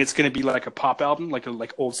 and it's going to be like a pop album, like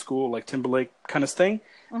old school, like Timberlake kind of thing,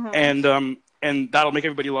 and that'll make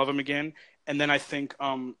everybody love him again. And then I think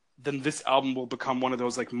then this album will become one of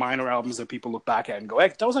those like minor albums that people look back at and go,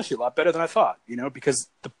 hey, that was actually a lot better than I thought, you know, because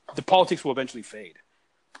the politics will eventually fade.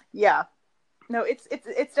 Yeah. No, it's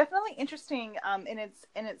definitely interesting in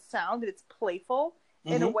its sound. It's playful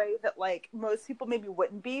in a way that like most people maybe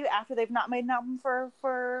wouldn't be after they've not made an album for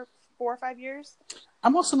 4 or 5 years.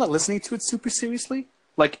 I'm also not listening to it super seriously.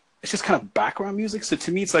 Like it's just kind of background music. So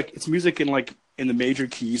to me, it's like it's music in the major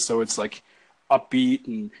key, so it's like upbeat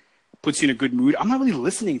and puts you in a good mood. I'm not really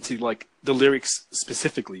listening to like the lyrics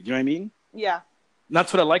specifically. You know what I mean? Yeah. And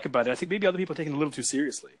that's what I like about it. I think maybe other people are taking it a little too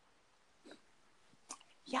seriously.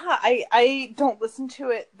 Yeah, I don't listen to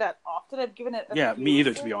it that often. I've given it Yeah, few me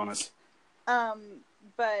either, to listens. be honest.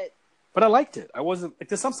 But But I liked it. I wasn't like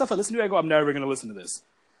there's some stuff I listen to. I go, I'm never gonna listen to this.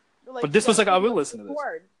 But like this was like, Jessica I will Biel listen to spoken this.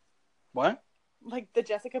 word, What? like the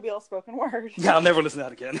Jessica Biel spoken word. Yeah, I'll never listen to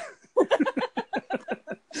that again.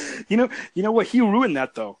 You know what? He ruined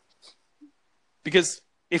that though, because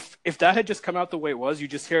if that had just come out the way it was, you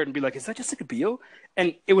just hear it and be like, is that Jessica Biel?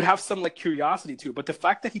 And it would have some like curiosity to it. But the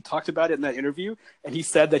fact that he talked about it in that interview and he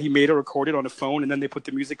said that he made it recorded on a phone and then they put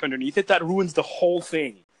the music underneath it, that ruins the whole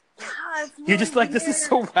thing. Yeah, it's You're really just like, this is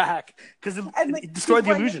weird. so whack because And like it she's destroyed the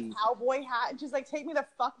wearing illusion. a cowboy hat, and she's like, "Take me the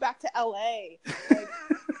fuck back to L.A."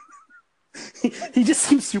 Like, He just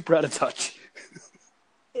seems super out of touch.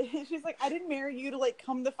 she's like, "I didn't marry you to like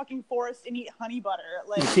come to the fucking forest and eat honey butter."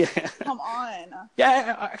 Like, Yeah. come on.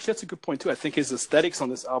 Yeah, actually, that's a good point too. I think his aesthetics on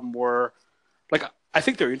this album were, like, I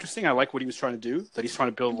think they're interesting. I like what he was trying to do. That he's trying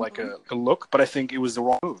to build like a look, but I think it was the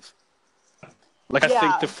wrong move. Like, I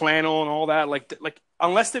think the flannel and all that, like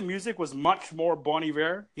unless the music was much more Bon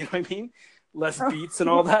Iver, you know what I mean? Less beats and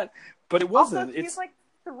all that, but it wasn't. Also, he's like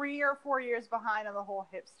 3 or 4 years behind on the whole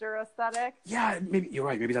hipster aesthetic. Yeah, maybe you're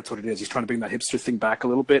right. Maybe that's what it is. He's trying to bring that hipster thing back a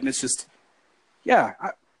little bit, and it's just, yeah.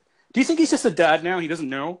 Do you think he's just a dad now? He doesn't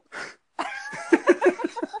know.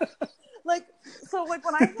 Like, so like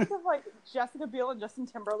when I think of like Jessica Biel and Justin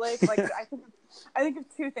Timberlake, like I think of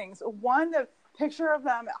two things. One, the picture of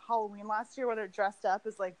them at Halloween last year where they're dressed up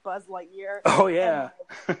as like Buzz Lightyear. Oh yeah.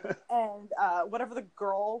 And whatever the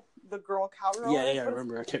girl cowgirl. Yeah, I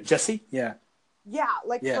remember. Jessie? Yeah. Yeah,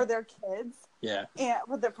 like for their kids. Yeah. And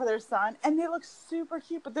for their son, and they look super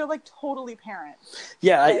cute, but they're like totally parents.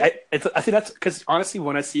 Yeah, like, I think that's because honestly,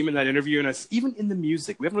 when I see him in that interview, and even in the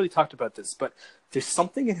music, we haven't really talked about this, but there's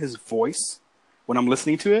something in his voice when I'm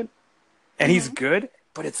listening to it, and he's good,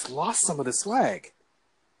 but it's lost some of the swag.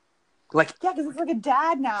 Like, yeah, because it's like a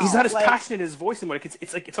dad now. He's not as passionate in his voice anymore.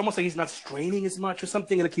 Like, it's almost like he's not straining as much or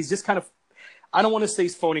something. Like he's just kind of, I don't want to say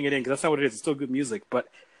he's phoning it in because that's not what it is. It's still good music, but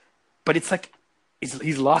it's like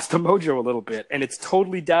he's lost the mojo a little bit, and it's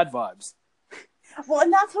totally dad vibes. Well,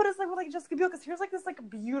 and that's what it's like with like Jessica Biel, because here's like this like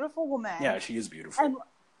beautiful woman. Yeah, she is beautiful.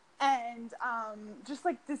 And just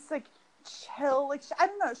like this like chill, like I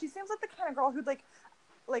don't know. She seems like the kind of girl who'd like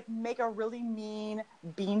make a really mean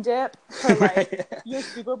bean dip for like your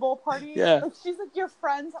Super Bowl party. Yeah, like she's like your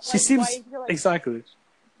friend's. She like, seems wife. You're, like, exactly.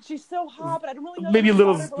 She's so hot, but I don't really know. Maybe a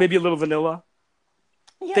little vanilla.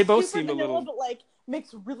 Yeah, they both seem vanilla, a little, but like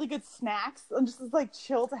makes really good snacks and just is like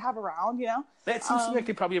chill to have around, you know. It seems to me like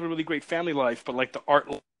they probably have a really great family life, but like the art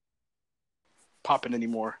popping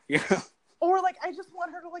anymore, you know. Or like I just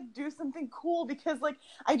want her to like do something cool, because like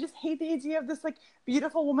I just hate the idea of this like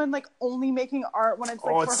beautiful woman like only making art when it's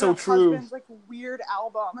like it's for so her true. husband's like weird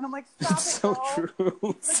album, and I'm like, stop it's it, so girl. true.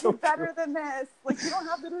 Like, so you're better true. than this. Like you don't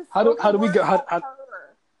have to do. How do we go?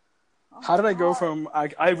 How did I go God. from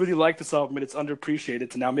I really like this album and it's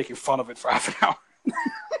underappreciated to now making fun of it for half an hour?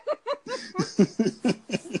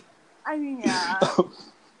 I mean, yeah.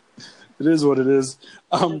 It is what it is.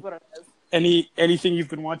 It is what it is. Anything you've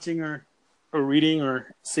been watching or reading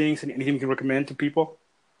or seeing? Anything you can recommend to people?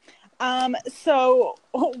 So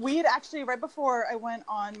we had actually, right before I went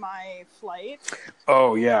on my flight.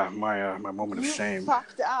 Oh yeah, my moment of shame.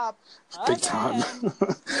 Fucked up. Big time.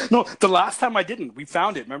 No, the last time I didn't. We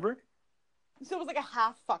found it. Remember? So it was like a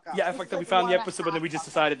half fuck up. Yeah, in fact, we found the episode, but then we just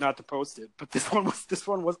decided not to post it. But this one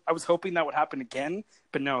was. I was hoping that would happen again,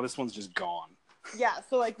 but no, this one's just gone. Yeah,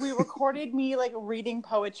 so like we recorded me like reading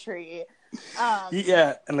poetry.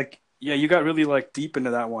 Yeah, and like. Yeah, you got really like deep into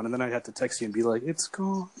that one, and then I had to text you and be like, "It's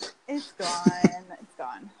gone." It's gone. It's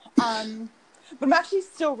gone. But I'm actually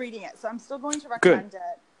still reading it, so I'm still going to recommend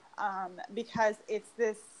it. Because it's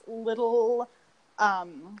this little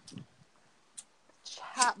chat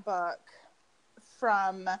book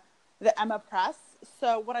from the Emma Press.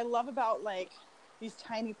 So what I love about like these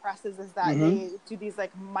tiny presses is that they do these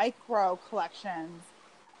like micro collections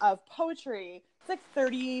of poetry. It's like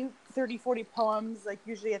 30, 40 poems, like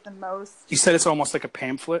usually at the most. You said it's almost like a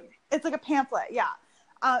pamphlet? It's like a pamphlet, yeah.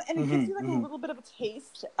 And it gives you like a little bit of a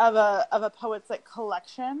taste of a poet's like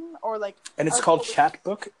collection, or like. And it's called Chat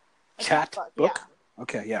Book? Chat book? Yeah.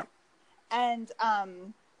 Okay, yeah. And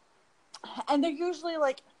they're usually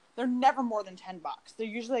like, they're never more than $10. They're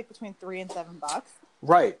usually like between $3 and $7.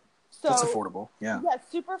 Right. So, that's affordable, yeah. Yeah,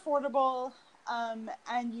 super affordable.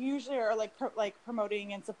 And usually are like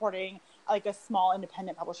promoting and supporting like a small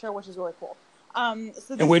independent publisher, which is really cool.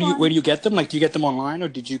 So and where do you get them? Like, do you get them online, or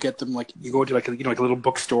did you get them like you go to like a, like a little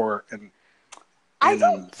bookstore and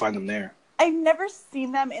find them there? I've never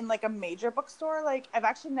seen them in like a major bookstore. Like I've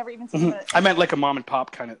actually never even seen them. I meant like a mom and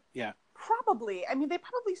pop kind of, yeah. Probably. I mean, they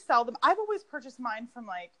probably sell them. I've always purchased mine from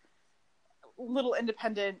like little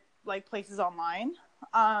independent like places online.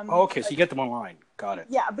 Oh, okay, so you get them online. Got it.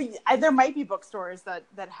 Yeah, but there might be bookstores that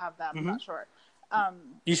have them. I'm not sure.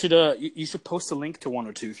 You should post a link to one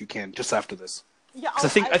or two if you can, just after this. Yeah,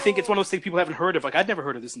 Because I think it's one of those things people haven't heard of. Like, I'd never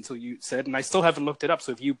heard of this until you said, and I still haven't looked it up.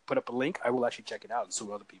 So if you put up a link, I will actually check it out, and so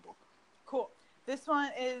will other people. Cool. This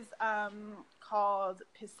one is called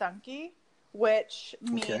Pisanki, which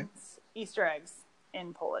means Easter eggs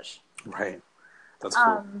in Polish. Right. That's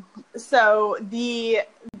cool. So the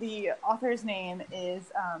author's name is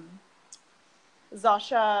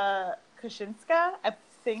Zosia Koszyńska. I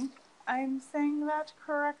think I'm saying that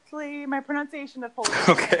correctly. My pronunciation of Polish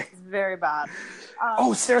is very bad.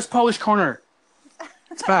 Sarah's Polish Corner.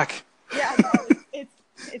 It's back. Yeah, no,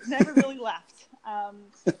 it's never really left.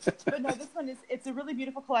 But no, this one it's a really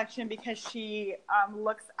beautiful collection because she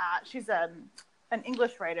looks at, she's an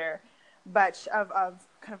English writer, but of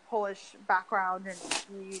kind of Polish background, and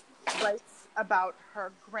she writes about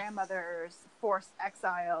her grandmother's forced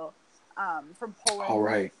exile from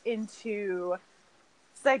Poland into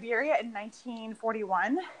Siberia in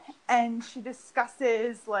 1941, and she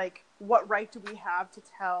discusses like what right do we have to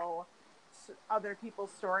tell other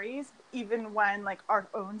people's stories, even when like our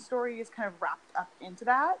own story is kind of wrapped up into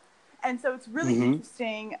that. And so it's really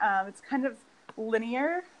interesting. It's kind of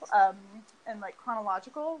linear and like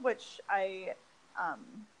chronological, which I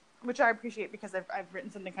appreciate because I've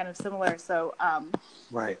written something kind of similar. So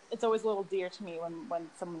it's always a little dear to me when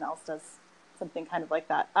someone else does something kind of like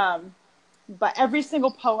that. But every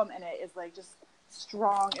single poem in it is like just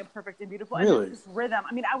strong and perfect and beautiful. Really? And this rhythm.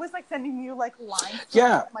 I mean, I was like sending you like lines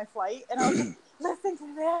on my flight, and I was like, listen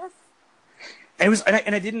to this. And it was,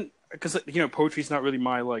 and I didn't, because poetry's not really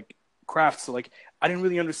my like craft, so like I didn't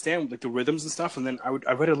really understand like the rhythms and stuff. And then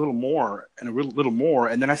I read a little more and a little more,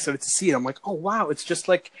 and then I started to see it. I'm like, oh wow, it's just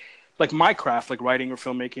like my craft, like writing or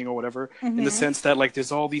filmmaking or whatever, in the sense that like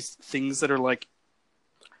there's all these things that are like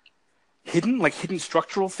hidden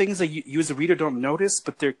structural things that you as a reader don't notice,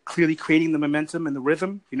 but they're clearly creating the momentum and the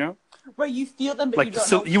rhythm, Right, you feel them, but like you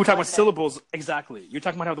don't know. You were talking about syllables, exactly. You're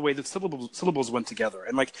talking about how the way the syllables went together,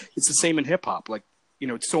 and like it's the same in hip hop. Like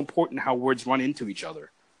it's so important how words run into each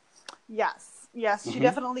other. Yes, she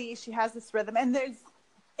has this rhythm, and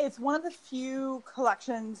it's one of the few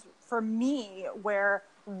collections for me where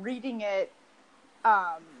reading it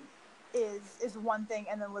is one thing,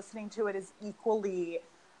 and then listening to it is equally.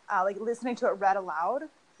 Like listening to it read aloud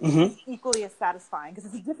is equally as satisfying because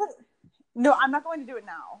it's a different. No, I'm not going to do it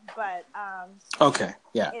now, but okay,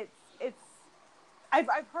 yeah. It's. I've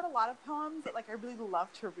heard a lot of poems that like I really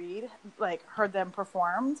love to read, like heard them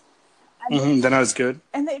performed. They're not as good.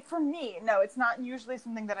 And for me, no, it's not usually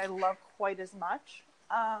something that I love quite as much.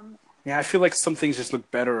 Yeah, I feel like some things just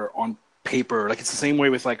look better on paper. Like it's the same way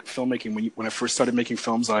with like filmmaking. When I first started making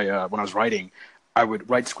films, when I was writing. I would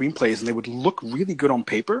write screenplays and they would look really good on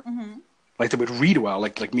paper. Like they would read well,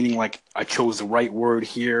 like meaning like I chose the right word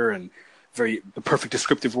here and the perfect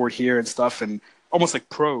descriptive word here and stuff, and almost like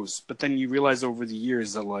prose. But then you realize over the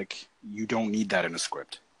years that like you don't need that in a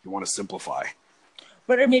script. You want to simplify.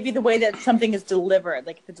 But or maybe the way that something is delivered,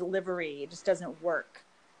 like the delivery just doesn't work.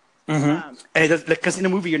 And it does, because in a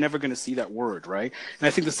movie you're never going to see that word, right? And I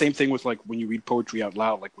think the same thing with like when you read poetry out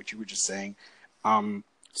loud, like what you were just saying.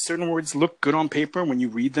 Certain words look good on paper. When you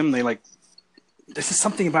read them, they like, there's just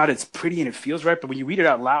something about it. It's pretty and it feels right. But when you read it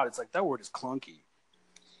out loud, it's like, that word is clunky.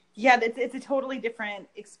 Yeah, it's a totally different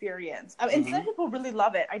experience. And some people really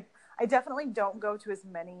love it. I definitely don't go to as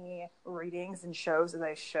many readings and shows as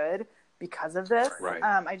I should because of this. Right.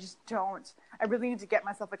 I just don't. I really need to get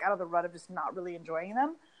myself like out of the rut of just not really enjoying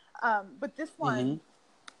them. But this one,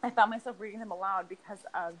 I found myself reading them aloud because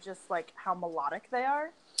of just like how melodic they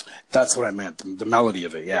are. That's what I meant. The melody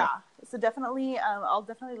of it, yeah. So definitely, I'll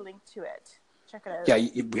definitely link to it. Check it out.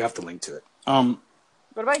 Yeah, we have to link to it. What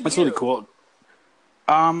about you? That's really cool.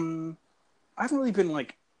 I haven't really been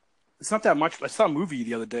like, it's not that much. I saw a movie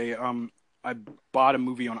the other day. I bought a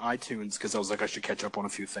movie on iTunes because I was like, I should catch up on a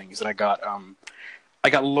few things. And I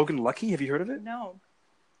got Logan Lucky. Have you heard of it? No.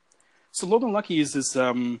 So Logan Lucky is this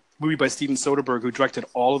movie by Steven Soderbergh, who directed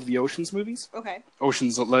all of the Oceans movies. Okay.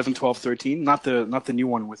 Oceans 11, 12, 13. Not the new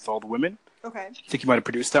one with all the women. Okay. I think he might have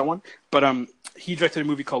produced that one. But he directed a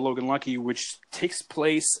movie called Logan Lucky, which takes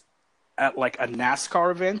place at like a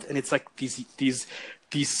NASCAR event, and it's like these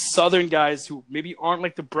Southern guys who maybe aren't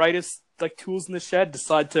like the brightest like tools in the shed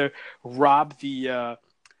decide to rob the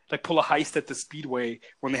like pull a heist at the speedway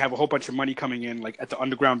when they have a whole bunch of money coming in, like at the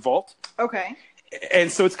underground vault. Okay.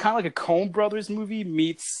 And so it's kind of like a Coen Brothers movie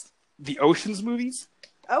meets the Oceans movies.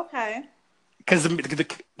 Okay. because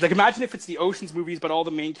like imagine if it's the Ocean's movies, but all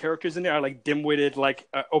the main characters in there are like dim-witted, like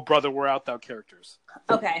 "Oh brother, where art thou" characters.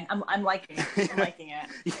 Okay, I'm liking it. I'm liking it.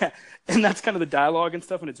 Yeah, and that's kind of the dialogue and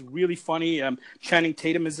stuff, and it's really funny. Channing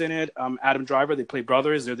Tatum is in it. Adam Driver, they play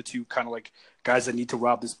brothers. They're the two kind of like guys that need to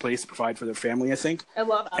rob this place to provide for their family, I think. I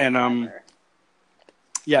love Adam Driver.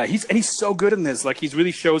 Yeah, he's so good in this. Like, he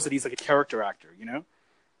really shows that he's like a character actor, you know.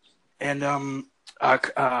 And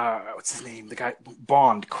what's his name? The guy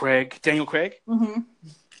Daniel Craig. Mm-hmm.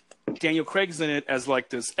 Daniel Craig's in it as like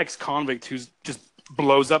this ex-convict who's just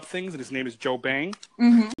blows up things, and his name is Joe Bang.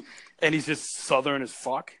 Mm-hmm. And he's just Southern as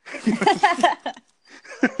fuck.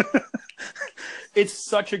 It's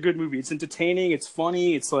such a good movie. It's entertaining. It's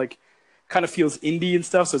funny. It's like kind of feels indie and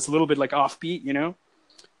stuff, so it's a little bit like offbeat, you know.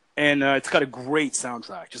 And it's got a great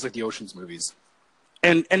soundtrack, just like the Ocean's movies.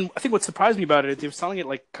 And I think what surprised me about it, they were selling it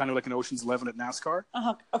like kind of like an Ocean's 11 at NASCAR.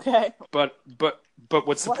 Okay. But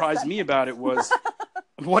what surprised me about it was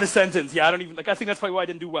what a sentence. Yeah, I don't even like. I think that's probably why I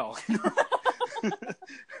didn't do well.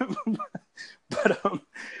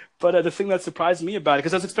 But the thing that surprised me about it,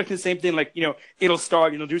 because I was expecting the same thing, like, you know, it'll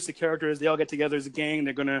start, you know, introduce the characters, they all get together as a gang,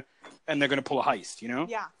 they're gonna pull a heist, you know.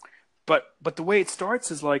 Yeah. But the way it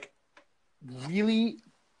starts is like really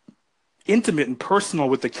intimate and personal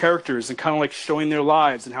with the characters, and kind of like showing their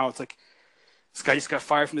lives, and how it's like this guy just got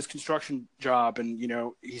fired from this construction job, and you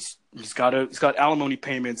know he's got alimony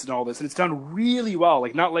payments and all this, and it's done really well,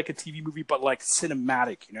 like not like a TV movie, but like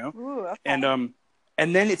cinematic, you know. Ooh, okay.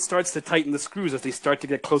 And then it starts to tighten the screws as they start to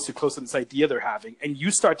get closer to this idea they're having, and you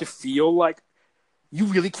start to feel like you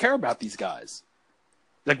really care about these guys.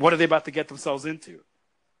 Like, what are they about to get themselves into?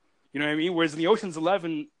 You know what I mean? Whereas in the Ocean's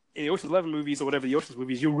 11 movies, or whatever, the Ocean's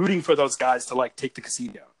movies, you're rooting for those guys to like take the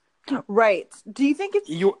casino. Right. Do you think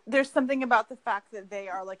there's something about the fact that they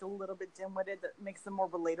are like a little bit dim-witted that makes them more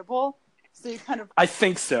relatable? So you kind of. I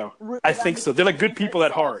think so. They're like good people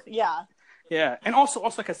at heart. Yeah. Yeah, and also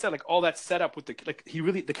like I said, like all that setup with the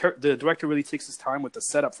director really takes his time with the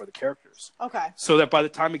setup for the characters. Okay. So that by the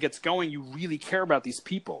time it gets going, you really care about these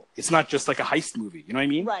people. It's not just like a heist movie. You know what I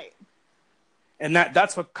mean? Right. And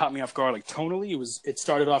that's what caught me off guard. Like tonally, it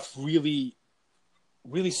started off really,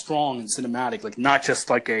 really strong and cinematic. Like not just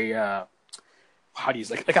like a like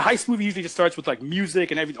a heist movie usually just starts with like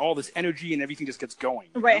music and all this energy, and everything just gets going.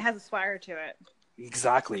 Right, it has a swagger to it.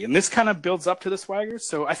 Exactly, and this kind of builds up to the swagger.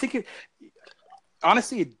 So I think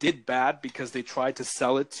honestly, it did bad because they tried to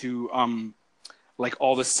sell it to like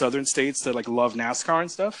all the southern states that like love NASCAR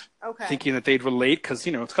and stuff. Okay. Thinking that they'd relate because,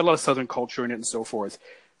 you know, it's got a lot of southern culture in it and so forth.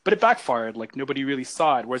 But it backfired. Like nobody really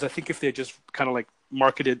saw it. Whereas I think if they just kind of like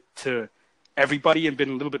marketed to everybody and been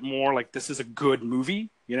a little bit more like, this is a good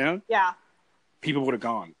movie, you know? Yeah. People would have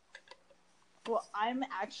gone. Well, I'm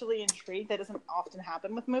actually intrigued. That doesn't often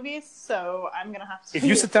happen with movies, so I'm going to have to... If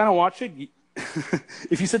you sit down and watch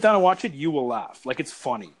it, you will laugh. Like, it's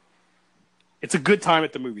funny. It's a good time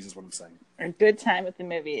at the movies is what I'm saying. A good time at the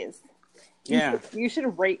movies. Yeah. You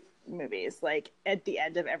should rate movies, like, at the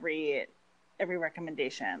end of every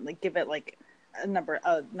recommendation. Like, give it, like, a number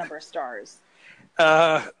of stars.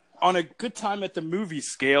 On a good time at the movie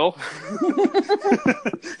scale,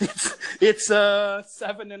 it's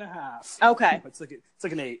 7.5. Okay. It's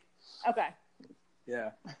like an 8. Okay.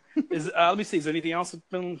 Yeah. Let me see. Is there anything else I've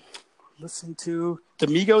been listening to? The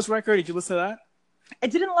Migos record. Did you listen to that? I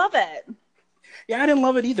didn't love it. Yeah, I didn't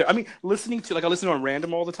love it either. I mean, I listen on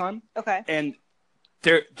random all the time. Okay. And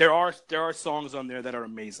there are songs on there that are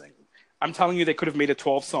amazing. I'm telling you, they could have made a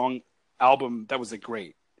 12-song album that was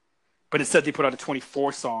great. But instead, they put out a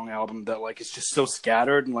 24-song album that like is just so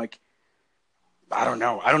scattered and like I don't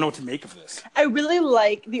know what to make of this. I really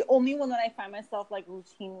like the only one that I find myself like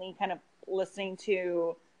routinely kind of listening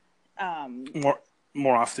to.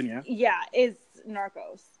 More often, yeah. Yeah, is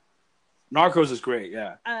Narcos. Narcos is great,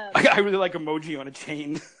 yeah. I really like Emoji on a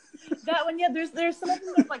Chain. That one, yeah. There's some of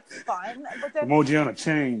them that's like fun, but then Emoji on a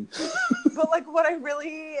Chain. But like what I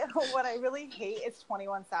really hate is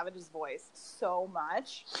 21 Savage's voice so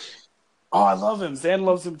much. Oh, I love him. Zan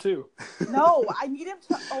loves him too. No, I need him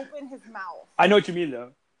to open his mouth. I know what you mean,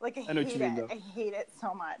 though. Like I hate it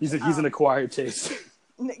so much. He's an acquired taste.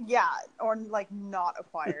 Yeah, or like not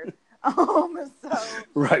acquired. So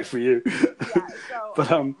right for you. Yeah. So, but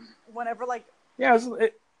whenever like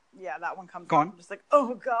that one comes on, I'm just like,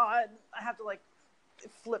 oh god, I have to like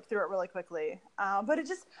flip through it really quickly. But I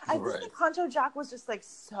just think Honcho Jack was just like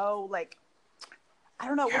so like. I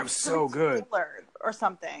don't know. Yeah, it was so good. Or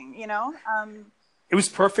something, you know? It was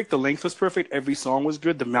perfect. The length was perfect. Every song was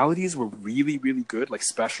good. The melodies were really, really good. Like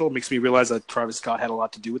Special makes me realize that Travis Scott had a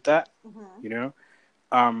lot to do with that, you know?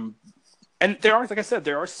 And there are, like I said,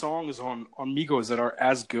 there are songs on Migos that are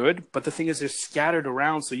as good, but the thing is they're scattered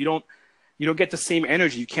around, so you don't get the same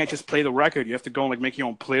energy. You can't just play the record. You have to go and like make your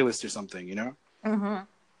own playlist or something, you know?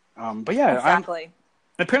 But yeah, Exactly.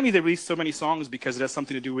 apparently they released so many songs because it has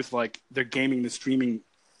something to do with like they're gaming the streaming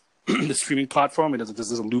the streaming platform.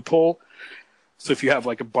 There's a loophole. So if you have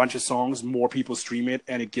like a bunch of songs, more people stream it,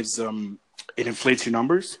 and it gives it inflates your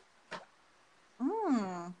numbers.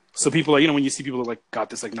 So people, you know, when you see people that like got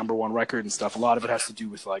this like #1 record and stuff, a lot of it has to do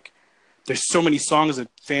with like there's so many songs that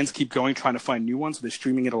fans keep going trying to find new ones, so they're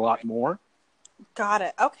streaming it a lot more. Got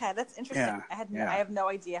it. Okay, that's interesting. Yeah, I have no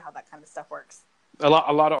idea how that kind of stuff works. A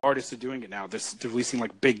lot of artists are doing it now. They're releasing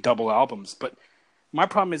like big double albums, but my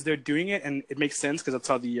problem is they're doing it, and it makes sense because that's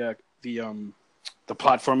how the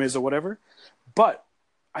platform is or whatever. But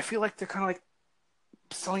I feel like they're kind of like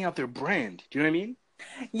selling out their brand. Do you know what I mean?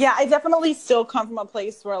 Yeah, I definitely still come from a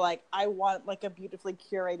place where like I want like a beautifully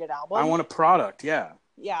curated album. I want a product. Yeah.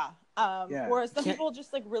 Yeah. Whereas some people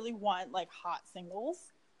just like really want like hot singles.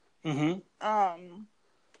 Mm-hmm.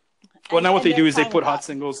 Well, now what they do is they put hot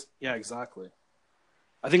singles. Yeah, exactly.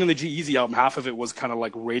 I think on the G-Eazy album, half of it was kind of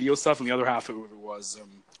like radio stuff, and the other half of it was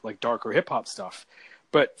like darker hip hop stuff.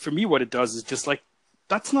 But for me, what it does is just like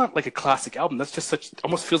that's not like a classic album. That's just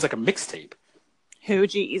almost feels like a mixtape. Who,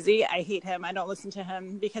 G-Eazy? I hate him. I don't listen to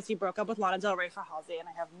him because he broke up with Lana Del Rey for Halsey, and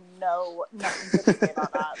I have nothing good to say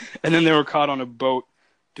about that. And then they were caught on a boat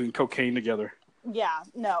doing cocaine together. Yeah,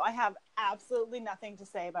 no, I have absolutely nothing to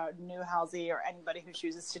say about new Halsey or anybody who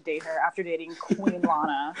chooses to date her after dating Queen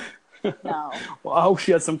Lana. No. Well, I hope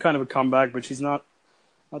she had some kind of a comeback, but she's not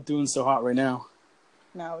doing so hot right now.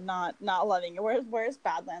 No, not loving it. Where's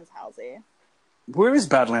Badlands Halsey? Where is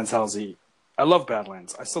Badlands Halsey? I love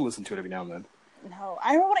Badlands. I still listen to it every now and then. No,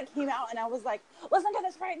 I remember when it came out, and I was like, "Listen to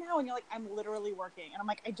this right now," and you're like, "I'm literally working," and I'm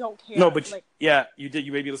like, "I don't care." No, but like, yeah, you did.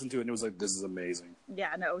 You made me listen to it, and it was like, "This is amazing."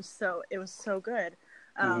 Yeah, no, it was so good.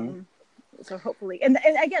 So hopefully, and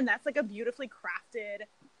again, that's like a beautifully crafted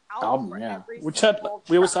album. Yeah, which had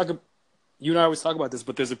we always talk. You and I always talk about this,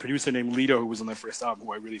 but there's a producer named Lito who was on their first album,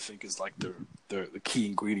 who I really think is like the key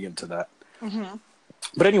ingredient to that. Mm-hmm.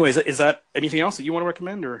 But anyways, is that anything else that you want to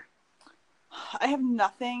recommend, or? I have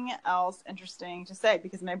nothing else interesting to say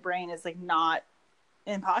because my brain is like not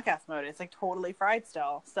in podcast mode. It's like totally fried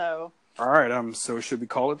still. So. All right. So should we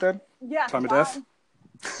call it then? Yeah. Time of death.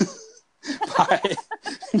 Bye.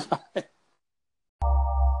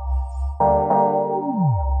 Bye.